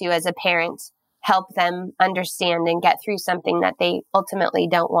have to, as a parent, help them understand and get through something that they ultimately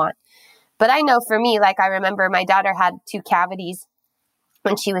don't want. But I know for me, like I remember my daughter had 2 cavities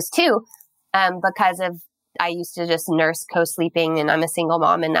when she was 2, because of, I used to just nurse co-sleeping, and I'm a single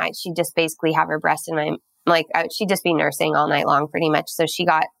mom, and she'd just basically have her breast in my, she'd just be nursing all night long pretty much. So she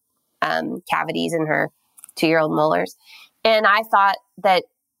got cavities in her 2-year-old molars. And I thought that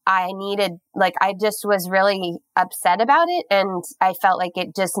I needed, I just was really upset about it. And I felt like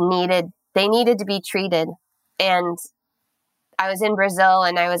they needed to be treated. And I was in Brazil,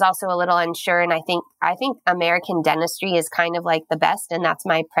 and I was also a little unsure. And I think American dentistry is kind of like the best, and that's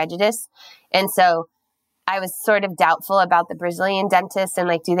my prejudice. And so I was sort of doubtful about the Brazilian dentists and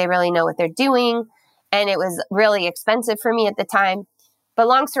do they really know what they're doing? And it was really expensive for me at the time. But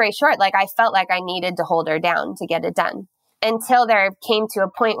long story short, I felt like I needed to hold her down to get it done, until there came to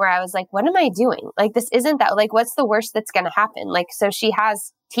a point where I was like, what am I doing? This isn't that, what's the worst that's going to happen? So she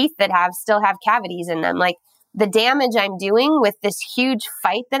has teeth that still have cavities in them. The damage I'm doing with this huge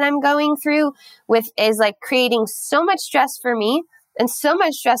fight that I'm going through is creating so much stress for me and so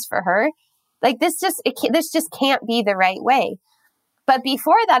much stress for her. This just can't be the right way. But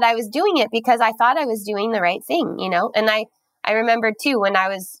before that, I was doing it because I thought I was doing the right thing, and I remember too, when I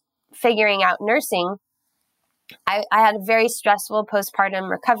was figuring out nursing, I had a very stressful postpartum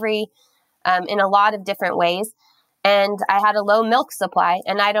recovery in a lot of different ways. And I had a low milk supply.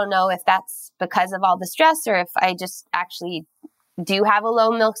 And I don't know if that's because of all the stress or if I just actually do have a low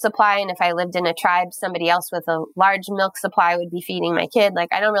milk supply. And if I lived in a tribe, somebody else with a large milk supply would be feeding my kid.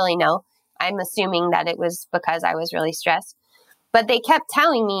 I don't really know. I'm assuming that it was because I was really stressed. But they kept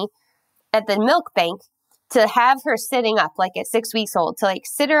telling me at the milk bank to have her sitting up at 6 weeks old, to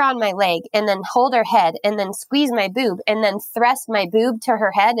sit her on my leg and then hold her head and then squeeze my boob and then thrust my boob to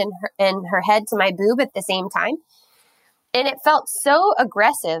her head and her head to my boob at the same time. And it felt so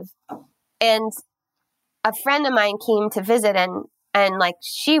aggressive. And a friend of mine came to visit and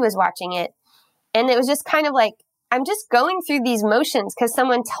she was watching it. And it was just kind of I'm just going through these motions because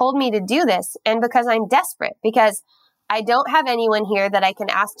someone told me to do this. And because I'm desperate, because I don't have anyone here that I can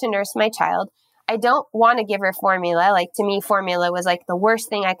ask to nurse my child. I don't want to give her formula. To me, formula was the worst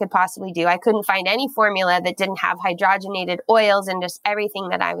thing I could possibly do. I couldn't find any formula that didn't have hydrogenated oils and just everything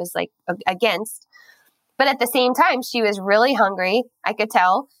that I was against. But at the same time, she was really hungry. I could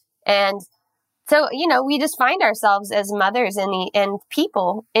tell. And so, we just find ourselves as mothers and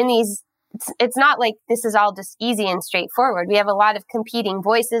people in these, it's not this is all just easy and straightforward. We have a lot of competing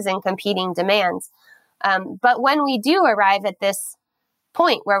voices and competing demands. But when we do arrive at this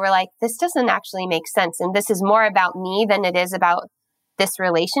point where we're this doesn't actually make sense, and this is more about me than it is about this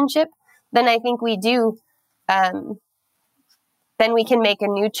relationship, then I think we do, then we can make a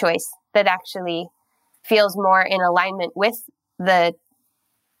new choice that actually feels more in alignment with the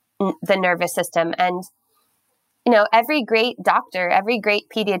nervous system. And, every great doctor, every great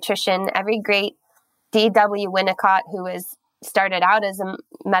pediatrician, every great D.W. Winnicott, who started out as a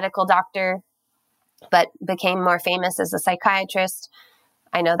medical doctor, but became more famous as a psychiatrist.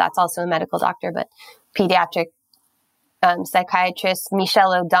 I know that's also a medical doctor, but pediatric psychiatrist,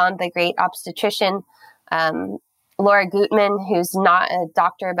 Michelle O'Don, the great obstetrician, Laura Gutman, who's not a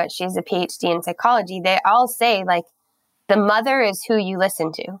doctor, but she's a PhD in psychology. They all say the mother is who you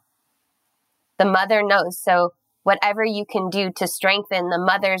listen to. The mother knows. So whatever you can do to strengthen the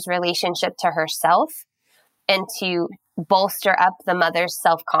mother's relationship to herself and to bolster up the mother's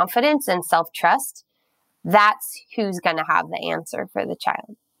self-confidence and self-trust, that's who's going to have the answer for the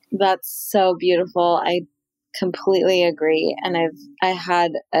child. That's so beautiful. I completely agree. And I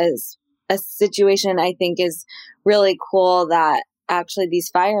had a situation I think is really cool that actually these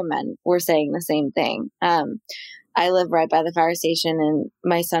firemen were saying the same thing. I live right by the fire station, and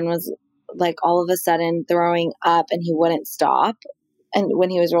my son was all of a sudden throwing up and he wouldn't stop. And when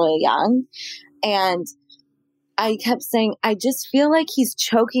he was really young, and I kept saying, I just feel like he's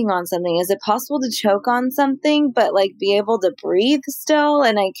choking on something. Is it possible to choke on something, but be able to breathe still?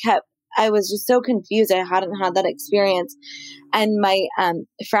 And I was just so confused. I hadn't had that experience. And my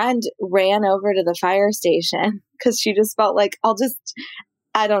friend ran over to the fire station because she just felt I'll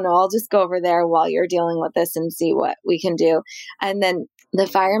just go over there while you're dealing with this and see what we can do. And then the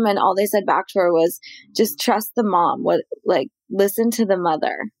firemen, all they said back to her was, just trust the mom, listen to the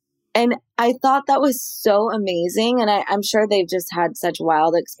mother. And I thought that was so amazing. And I'm sure they've just had such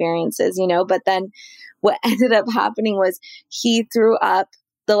wild experiences, but then what ended up happening was he threw up.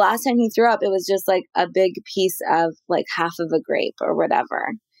 The last time he threw up, it was just like a big piece of like half of a grape or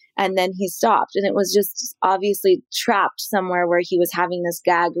whatever. And then he stopped, and it was just obviously trapped somewhere where he was having this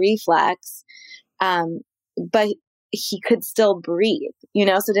gag reflex. But he could still breathe, so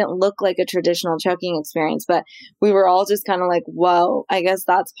it didn't look like a traditional choking experience, but we were all just kind of like, whoa, I guess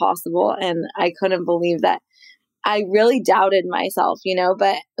that's possible. And I couldn't believe that. I really doubted myself,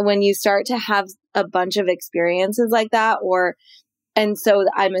 but when you start to have a bunch of experiences like that, and so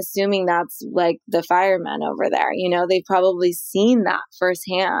I'm assuming that's like the firemen over there, they've probably seen that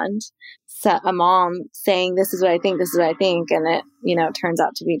firsthand. So a mom saying, this is what I think, this is what I think. And it, turns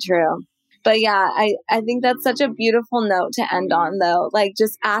out to be true. But yeah, I think that's such a beautiful note to end on, though. Like,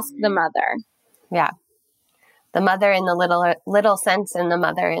 just ask the mother. Yeah. The mother in the little sense, and the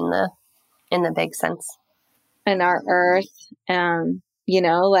mother in the big sense. In our earth.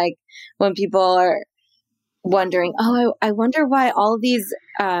 Like when people are wondering, oh, I wonder why all these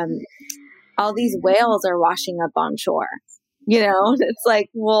whales are washing up on shore. It's like,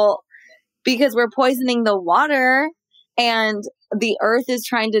 well, because we're poisoning the water, and the earth is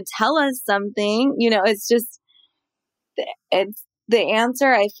trying to tell us something. It's just, it's the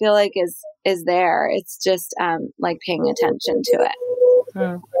answer, I feel like is there. It's just like paying attention to it.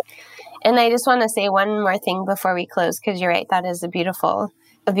 Hmm. And I just want to say one more thing before we close, because you're right, that is a beautiful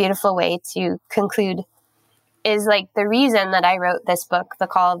way to conclude, is like the reason that I wrote this book, The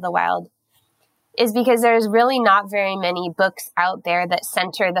Call of the Wild, is because there's really not very many books out there that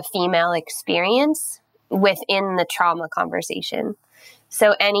center the female experience within the trauma conversation.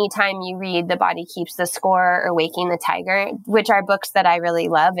 So anytime you read The Body Keeps the Score or Waking the Tiger, which are books that I really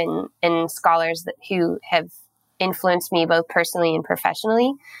love and scholars who have influenced me both personally and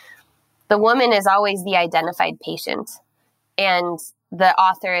professionally, the woman is always the identified patient. And the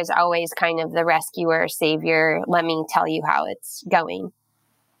author is always kind of the rescuer, savior, let me tell you how it's going.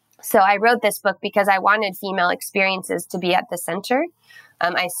 So I wrote this book because I wanted female experiences to be at the center.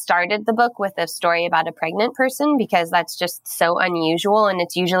 I started the book with a story about a pregnant person because that's just so unusual. And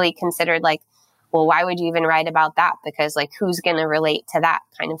it's usually considered like, well, why would you even write about that? Because like, who's going to relate to that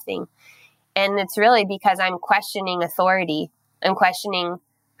kind of thing? And it's really because I'm questioning authority. I'm questioning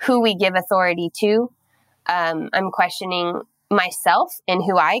who we give authority to. I'm questioning myself and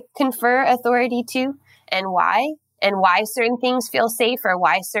who I confer authority to, and why certain things feel safe, or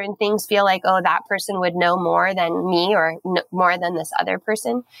why certain things feel like, oh, that person would know more than me, or more than this other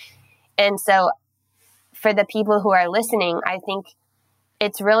person. And so for the people who are listening, I think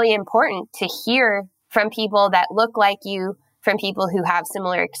it's really important to hear from people that look like you, from people who have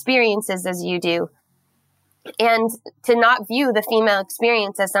similar experiences as you do, and to not view the female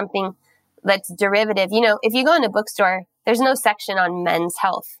experience as something that's derivative. If you go in a bookstore, there's no section on men's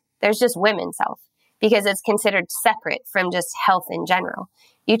health. There's just women's health, because it's considered separate from just health in general.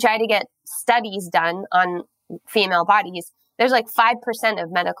 You try to get studies done on female bodies, there's like 5%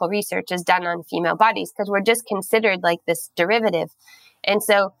 of medical research is done on female bodies, because we're just considered like this derivative. And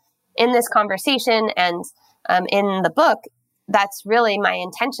so in this conversation and in the book, that's really my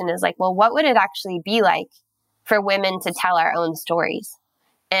intention, is like, well, what would it actually be like for women to tell our own stories?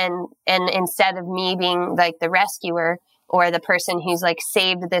 And instead of me being like the rescuer, or the person who's like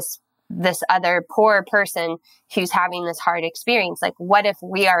saved this other poor person who's having this hard experience, like, what if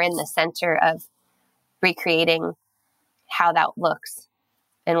we are in the center of recreating how that looks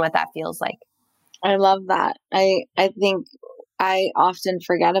and what that feels like? I love that. I think I often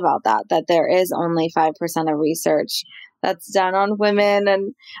forget about that there is only 5% of research that's done on women.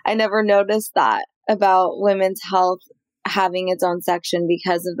 And I never noticed that about women's health having its own section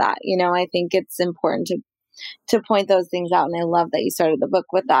because of that. I think it's important to point those things out. And I love that you started the book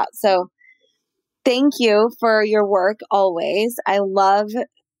with that. So thank you for your work always. I love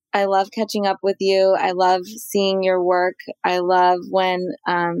catching up with you. I love seeing your work. I love when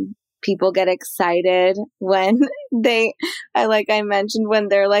people get excited when like I mentioned, when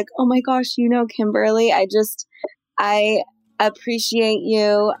they're like, oh my gosh, Kimberly, I appreciate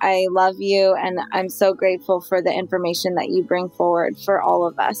you. I love you. And I'm so grateful for the information that you bring forward for all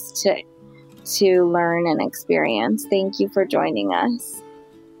of us to learn and experience. Thank you for joining us.